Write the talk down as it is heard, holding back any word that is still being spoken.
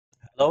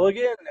Hello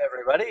again,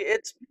 everybody.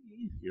 It's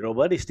me, your old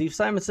buddy Steve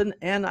Simonson,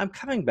 and I'm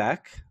coming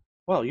back.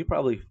 Well, you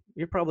probably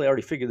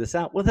already figured this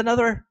out with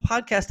another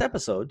podcast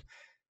episode.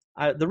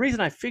 The reason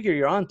I figure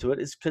you're onto it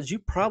is because you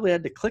probably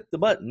had to click the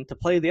button to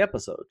play the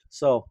episode.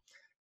 So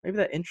maybe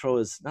that intro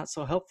is not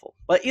so helpful.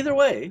 But either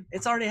way,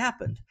 it's already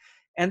happened,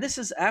 and this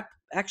is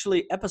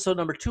actually episode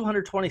number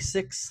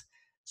 226.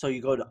 So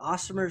you go to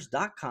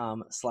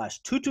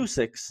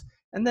awesomers.com/226,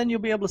 and then you'll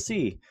be able to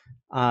see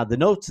the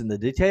notes and the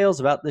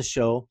details about this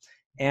show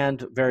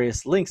and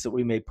various links that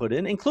we may put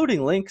in,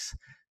 including links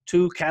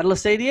to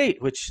Catalyst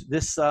 88, which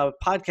this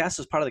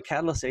podcast is part of the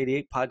Catalyst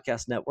 88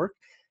 podcast network.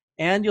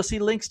 And you'll see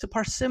links to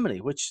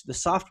Parsimony, which the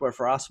software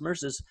for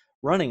Awesomers is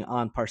running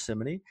on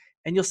Parsimony.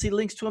 And you'll see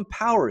links to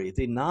Empowery,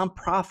 the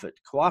nonprofit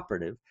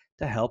cooperative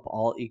to help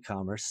all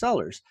e-commerce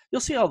sellers. You'll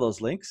see all those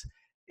links,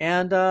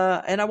 and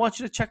I want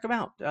you to check them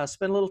out.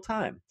 Spend a little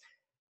time.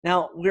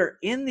 Now, we're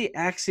in the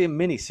Axiom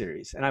Mini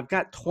Series, and I've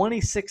got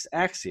 26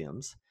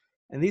 axioms.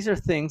 And these are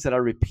things that I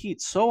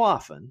repeat so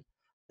often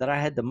that I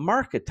had to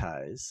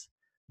marketize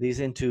these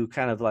into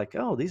kind of like,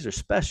 oh, these are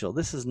special.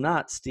 This is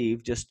not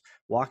Steve just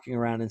walking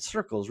around in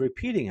circles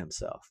repeating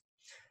himself.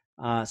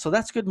 So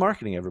that's good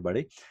marketing,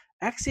 everybody.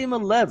 Axiom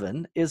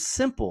 11 is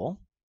simple,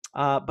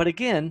 but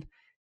again,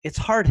 it's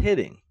hard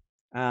hitting.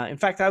 In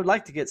fact, I would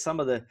like to get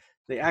some of the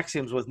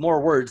axioms with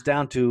more words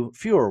down to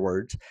fewer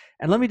words.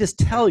 And let me just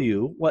tell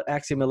you what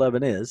Axiom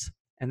 11 is,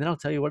 and then I'll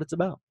tell you what it's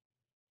about.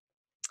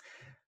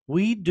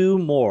 We do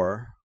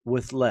more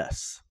with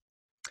less.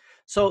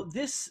 So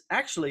this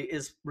actually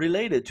is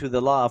related to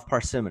the law of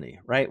parsimony,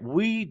 right?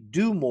 We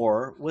do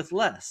more with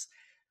less.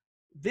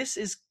 This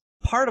is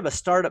part of a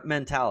startup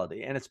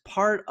mentality, and it's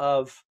part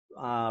of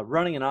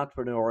running an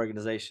entrepreneurial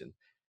organization.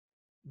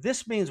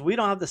 This means we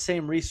don't have the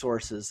same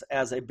resources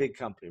as a big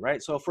company,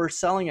 right? So if we're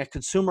selling a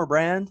consumer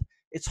brand,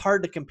 it's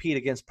hard to compete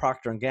against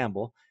Procter &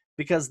 Gamble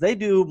because they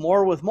do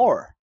more with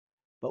more,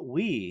 but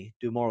we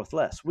do more with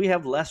less. We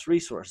have less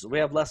resources. We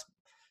have less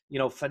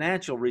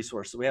financial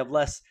resources. We have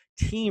less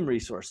team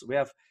resources. We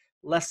have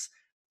less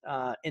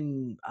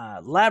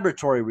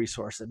laboratory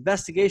resources,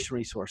 investigation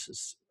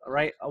resources,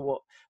 right?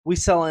 We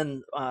sell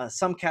in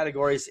some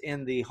categories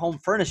in the home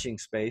furnishing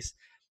space,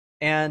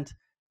 and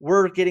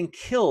we're getting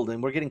killed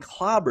and we're getting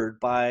clobbered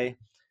by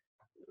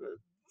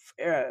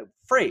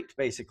freight,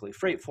 basically.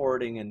 Freight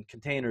forwarding and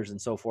containers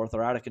and so forth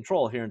are out of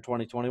control here in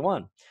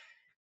 2021.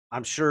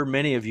 I'm sure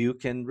many of you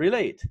can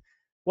relate.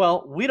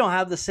 Well, we don't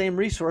have the same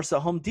resource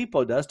that Home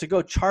Depot does to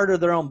go charter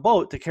their own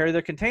boat to carry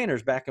their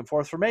containers back and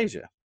forth from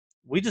Asia.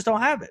 We just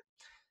don't have it.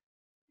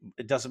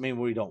 It doesn't mean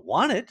we don't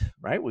want it,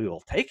 right? We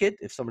will take it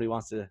if somebody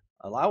wants to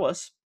allow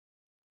us,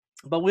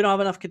 but we don't have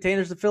enough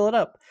containers to fill it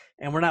up,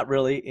 and we're not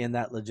really in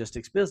that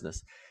logistics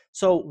business.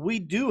 So we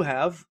do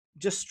have,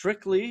 just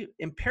strictly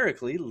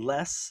empirically,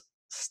 less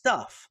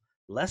stuff,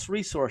 less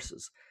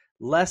resources,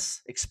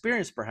 less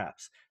experience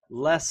perhaps,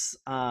 less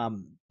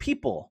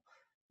people,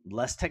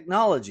 less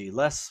technology,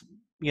 less,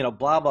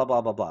 blah, blah,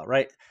 blah, blah, blah,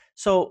 right?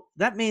 So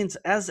that means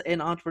as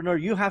an entrepreneur,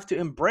 you have to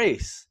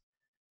embrace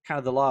kind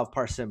of the law of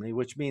parsimony,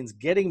 which means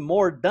getting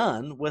more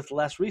done with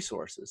less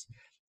resources.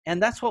 And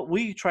that's what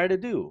we try to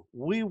do.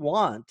 We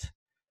want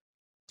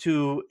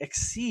to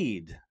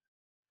exceed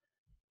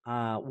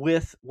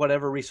with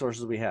whatever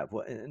resources we have.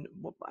 And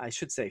I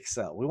should say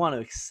excel. We want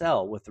to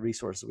excel with the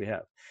resources we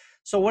have.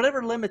 So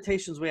whatever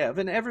limitations we have,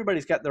 and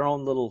everybody's got their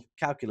own little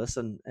calculus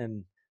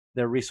and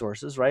their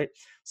resources, right?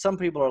 Some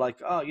people are like,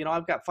 oh,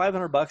 I've got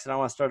 $500 and I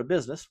want to start a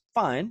business.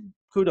 Fine,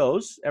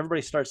 kudos.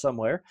 Everybody starts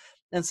somewhere.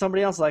 And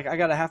somebody else like, I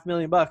got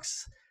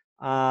 $500,000.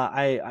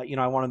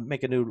 I want to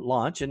make a new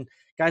launch. And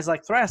guys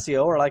like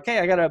Thrasio are like, hey,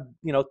 I got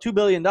 $2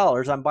 billion.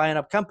 I'm buying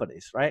up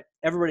companies, right?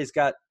 Everybody's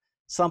got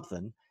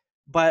something.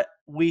 But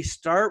we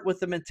start with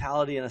the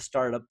mentality in a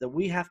startup that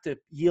we have to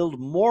yield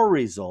more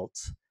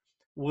results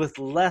with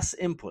less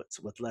inputs,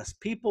 with less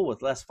people,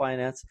 with less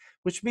finance,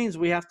 which means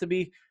we have to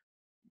be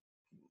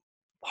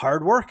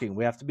hardworking.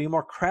 We have to be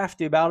more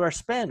crafty about our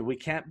spend. We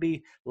can't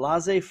be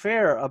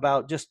laissez-faire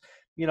about just,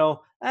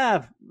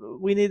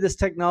 we need this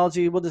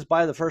technology. We'll just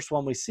buy the first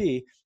one we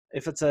see.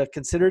 If it's a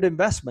considered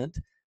investment,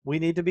 we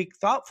need to be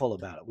thoughtful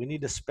about it. We need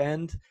to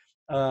spend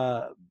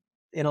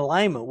in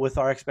alignment with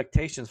our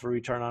expectations for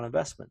return on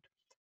investment.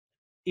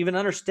 Even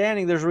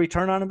understanding there's a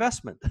return on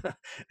investment.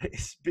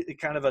 It's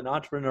kind of an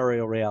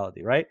entrepreneurial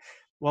reality, right?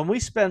 When we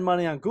spend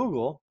money on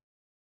Google,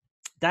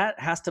 that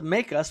has to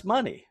make us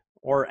money,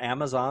 or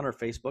Amazon or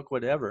Facebook,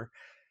 whatever.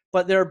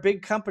 But there are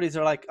big companies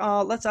that are like,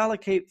 oh, let's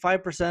allocate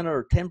 5%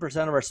 or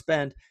 10% of our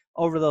spend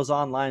over those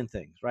online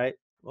things, right?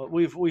 Well,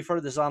 we've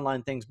heard this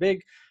online thing's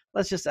big.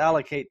 Let's just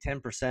allocate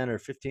 10% or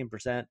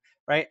 15%,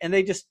 right? And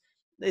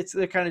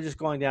they're kind of just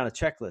going down a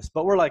checklist.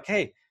 But we're like,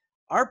 hey,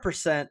 our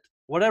percent,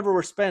 whatever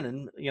we're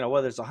spending,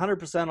 whether it's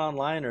 100%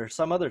 online or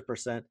some other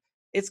percent,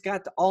 it's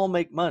got to all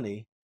make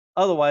money.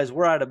 Otherwise,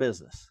 we're out of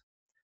business,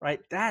 right?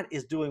 That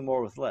is doing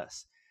more with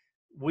less.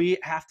 We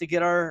have to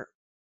get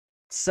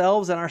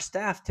ourselves and our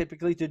staff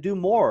typically to do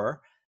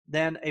more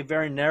than a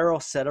very narrow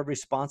set of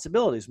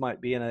responsibilities might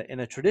be in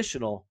a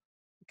traditional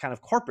kind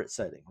of corporate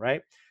setting,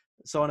 right?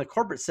 So in a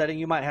corporate setting,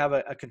 you might have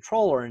a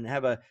controller and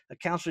have a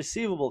accounts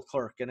receivable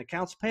clerk and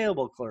accounts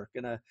payable clerk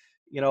and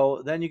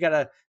then you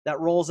got that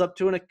rolls up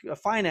to a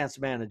finance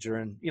manager,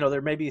 and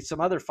there may be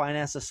some other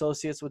finance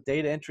associates with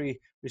data entry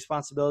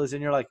responsibilities,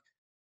 and you're like,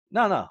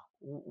 no,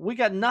 we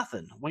got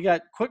nothing. We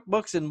got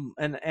QuickBooks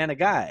and a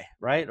guy,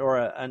 right, or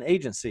an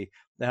agency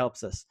that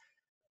helps us.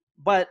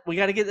 But we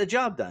got to get the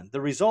job done. The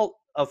result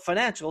of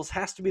financials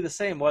has to be the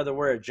same, whether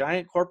we're a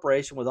giant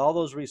corporation with all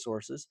those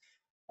resources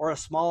or a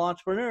small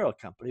entrepreneurial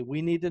company.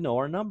 We need to know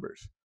our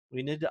numbers.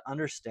 We need to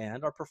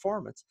understand our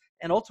performance.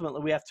 And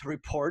ultimately, we have to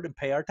report and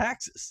pay our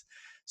taxes.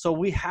 So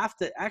we have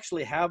to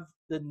actually have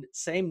the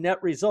same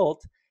net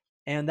result.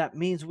 And that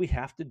means we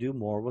have to do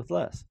more with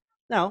less.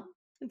 Now,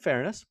 in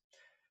fairness,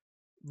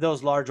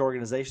 those large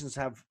organizations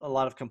have a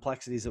lot of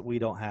complexities that we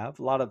don't have,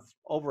 a lot of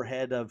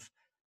overhead of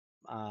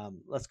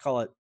let's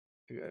call it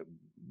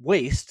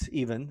waste,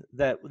 even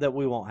that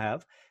we won't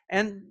have,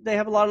 and they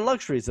have a lot of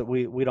luxuries that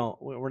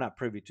we're not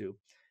privy to.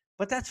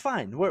 But that's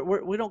fine.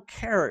 We don't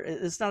care.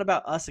 It's not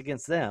about us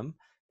against them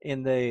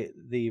in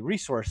the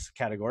resource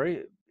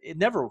category. It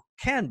never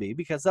can be,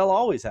 because they'll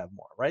always have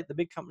more, right? The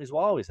big companies will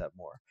always have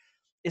more.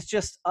 It's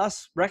just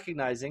us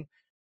recognizing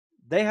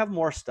they have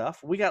more stuff,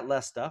 we got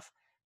less stuff,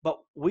 but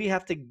we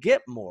have to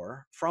get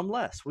more from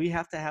less. We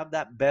have to have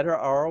that better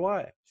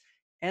ROI.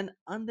 And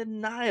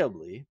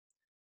undeniably,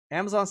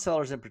 Amazon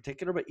sellers in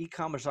particular, but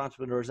e-commerce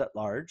entrepreneurs at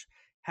large,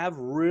 have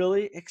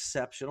really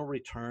exceptional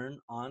return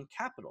on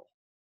capital.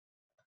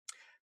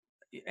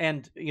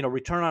 And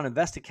return on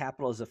invested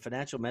capital is a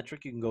financial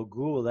metric. You can go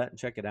Google that and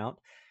check it out.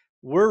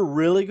 We're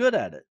really good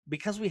at it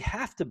because we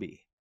have to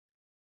be,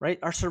 right?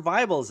 Our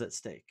survival is at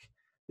stake.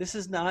 This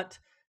is not,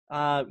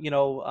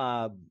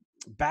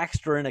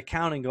 Baxter in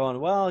accounting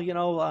going, well,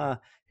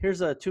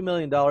 here's a $2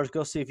 million.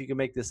 Go see if you can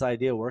make this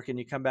idea work. And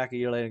you come back a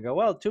year later and go,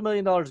 well, $2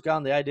 million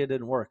gone. The idea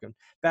didn't work. And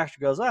Baxter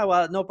goes, oh,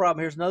 well, no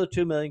problem. Here's another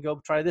 $2 million. Go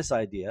try this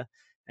idea.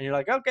 And you're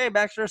like, okay,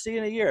 Baxter, see you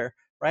in a year,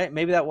 right?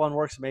 Maybe that one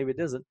works. Maybe it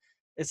doesn't.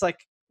 It's like,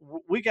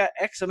 we got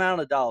X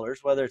amount of dollars,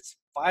 whether it's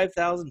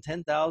 5,000,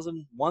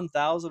 10,000,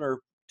 1,000,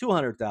 or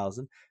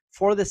 200,000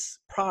 for this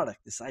product,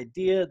 this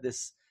idea,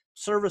 this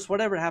service,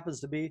 whatever it happens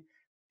to be.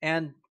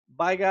 And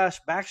by gosh,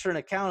 Baxter in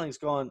accounting is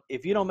going,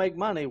 if you don't make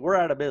money, we're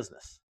out of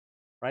business,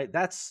 right?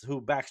 That's who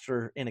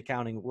Baxter in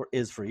accounting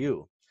is for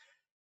you.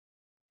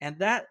 And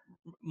that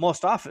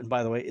most often,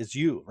 by the way, is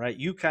you, right?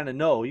 You kind of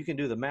know, you can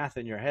do the math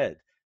in your head.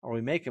 Are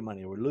we making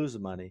money? Are we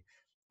losing money?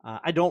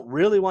 I don't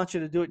really want you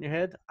to do it in your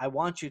head. I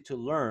want you to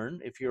learn,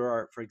 if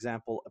you're, for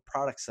example, a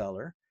product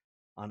seller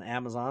on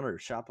Amazon or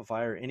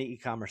Shopify or any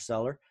e-commerce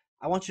seller,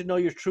 I want you to know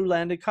your true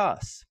landed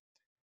costs.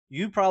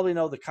 You probably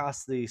know the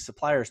cost the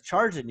supplier is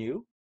charging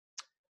you.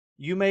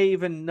 You may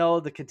even know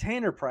the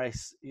container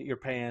price you're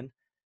paying,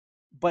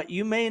 but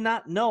you may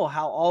not know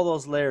how all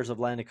those layers of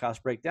landed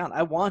costs break down.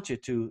 I want you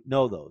to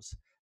know those.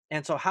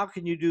 And so how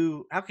can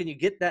you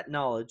get that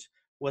knowledge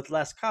with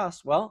less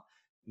cost? Well,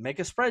 make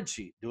a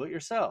spreadsheet, do it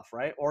yourself,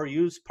 right? Or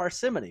use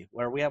Parsimony,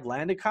 where we have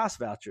landed cost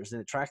vouchers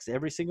and it tracks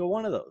every single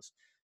one of those.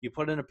 You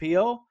put in a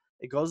PO,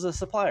 it goes to the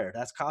supplier.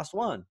 That's cost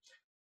one.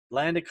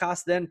 Landed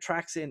cost then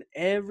tracks in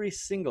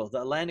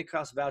the landed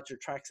cost voucher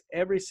tracks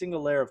every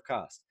single layer of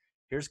cost.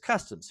 Here's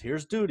customs,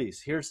 here's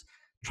duties, here's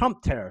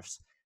Trump tariffs,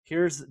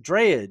 here's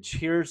drayage,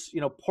 here's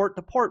port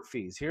to port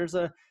fees, here's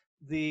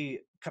the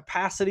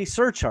capacity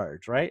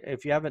surcharge, right?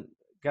 If you haven't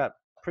got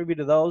privy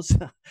to those,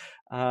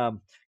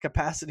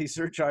 capacity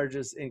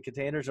surcharges in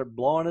containers are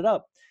blowing it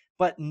up.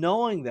 But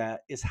knowing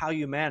that is how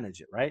you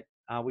manage it, right?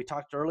 We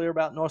talked earlier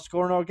about no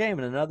score, no game,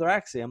 and another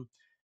axiom.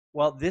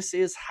 Well, this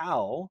is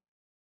how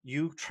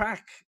you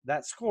track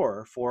that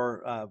score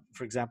for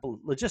example,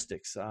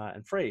 logistics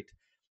and freight.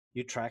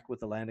 You track with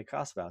the landed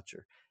cost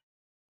voucher.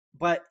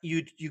 But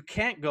you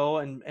can't go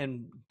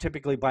and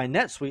typically buy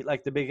NetSuite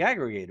like the big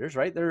aggregators,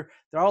 right? They're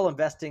all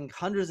investing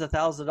hundreds of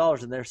thousands of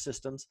dollars in their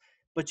systems,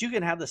 but you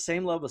can have the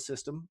same level of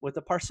system with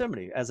the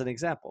Parsimony as an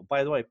example.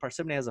 By the way,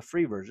 Parsimony has a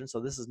free version, so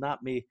this is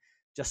not me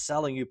just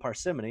selling you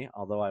Parsimony,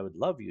 although I would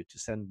love you to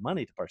send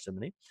money to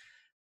Parsimony.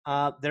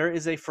 There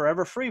is a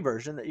forever free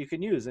version that you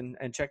can use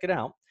and check it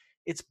out.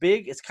 It's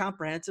big, it's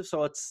comprehensive,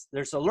 so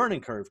there's a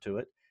learning curve to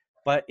it,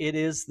 but it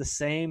is the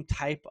same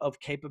type of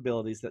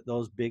capabilities that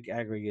those big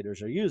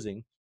aggregators are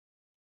using.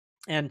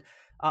 And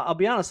I'll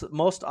be honest,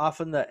 most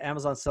often the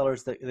Amazon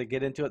sellers that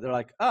get into it, they're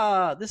like,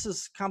 this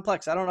is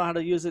complex. I don't know how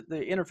to use it. The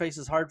interface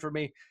is hard for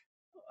me.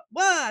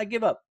 Well, I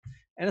give up.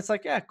 And it's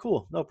like, yeah,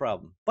 cool, no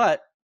problem.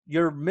 But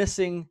you're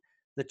missing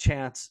the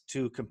chance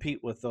to compete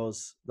with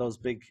those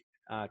big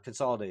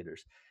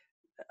consolidators.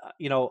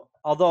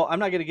 Although I'm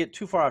not going to get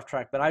too far off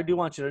track, but I do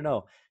want you to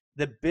know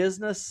the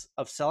business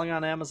of selling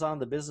on Amazon,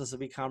 the business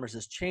of e-commerce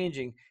is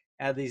changing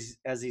as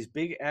these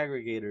big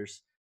aggregators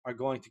are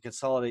going to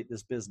consolidate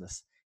this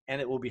business, and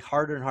it will be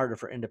harder and harder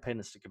for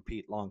independents to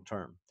compete long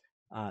term.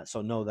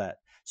 So know that.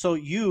 So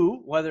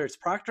you, whether it's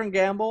Procter &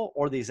 Gamble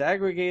or these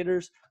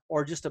aggregators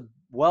or just a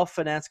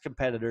well-financed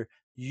competitor,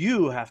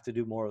 you have to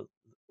do more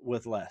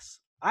with less.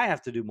 I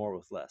have to do more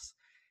with less.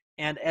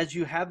 And as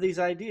you have these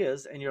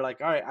ideas and you're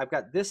like, all right, I've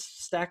got this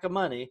stack of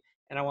money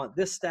and I want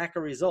this stack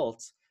of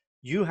results,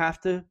 you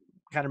have to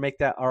kind of make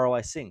that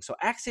ROI sing. So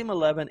Axiom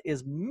 11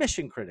 is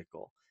mission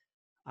critical.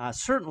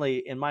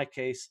 Certainly in my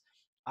case,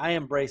 I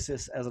embrace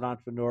this as an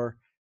entrepreneur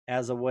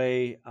as a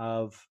way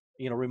of,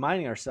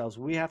 reminding ourselves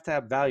we have to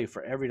have value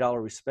for every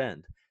dollar we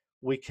spend.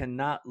 We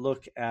cannot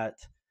look at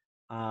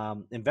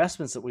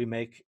investments that we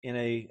make in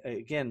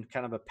again,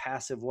 kind of a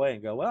passive way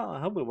and go, well, I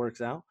hope it works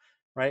out,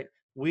 right?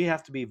 We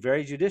have to be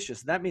very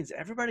judicious. That means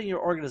everybody in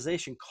your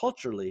organization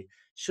culturally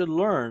should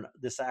learn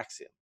this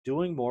axiom.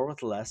 Doing more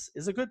with less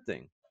is a good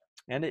thing.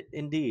 And it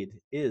indeed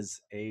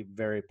is a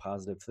very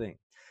positive thing.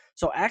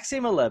 So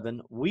Axiom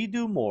 11, we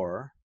do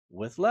more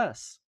with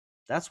less.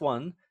 That's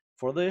one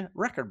for the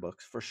record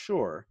books for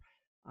sure.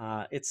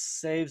 It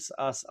saves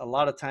us a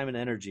lot of time and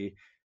energy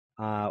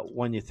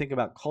when you think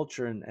about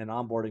culture and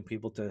onboarding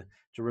people to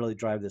really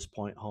drive this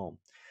point home.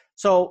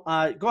 So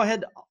go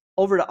ahead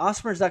over to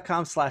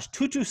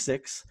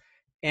awesomers.com/226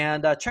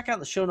 and check out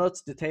the show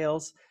notes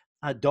details.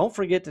 Don't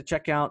forget to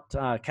check out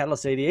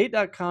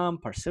catalyst88.com,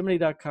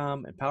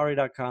 parsimony.com,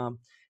 empowery.com,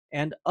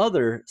 and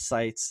other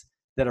sites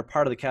that are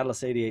part of the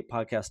Catalyst 88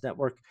 podcast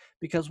network,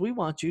 because we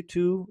want you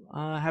to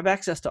have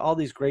access to all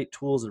these great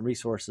tools and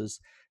resources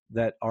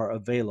that are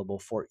available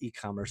for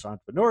e-commerce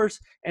entrepreneurs,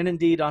 and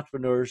indeed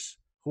entrepreneurs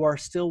who are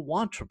still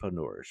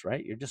wantrepreneurs,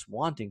 right? You're just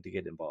wanting to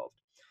get involved.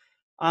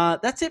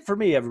 That's it for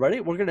me,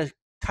 everybody. We're going to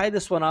tie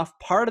this one off.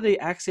 Part of the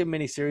Axiom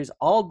Mini Series,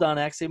 all done,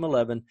 Axiom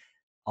 11,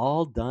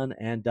 all done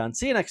and done.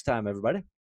 See you next time, everybody.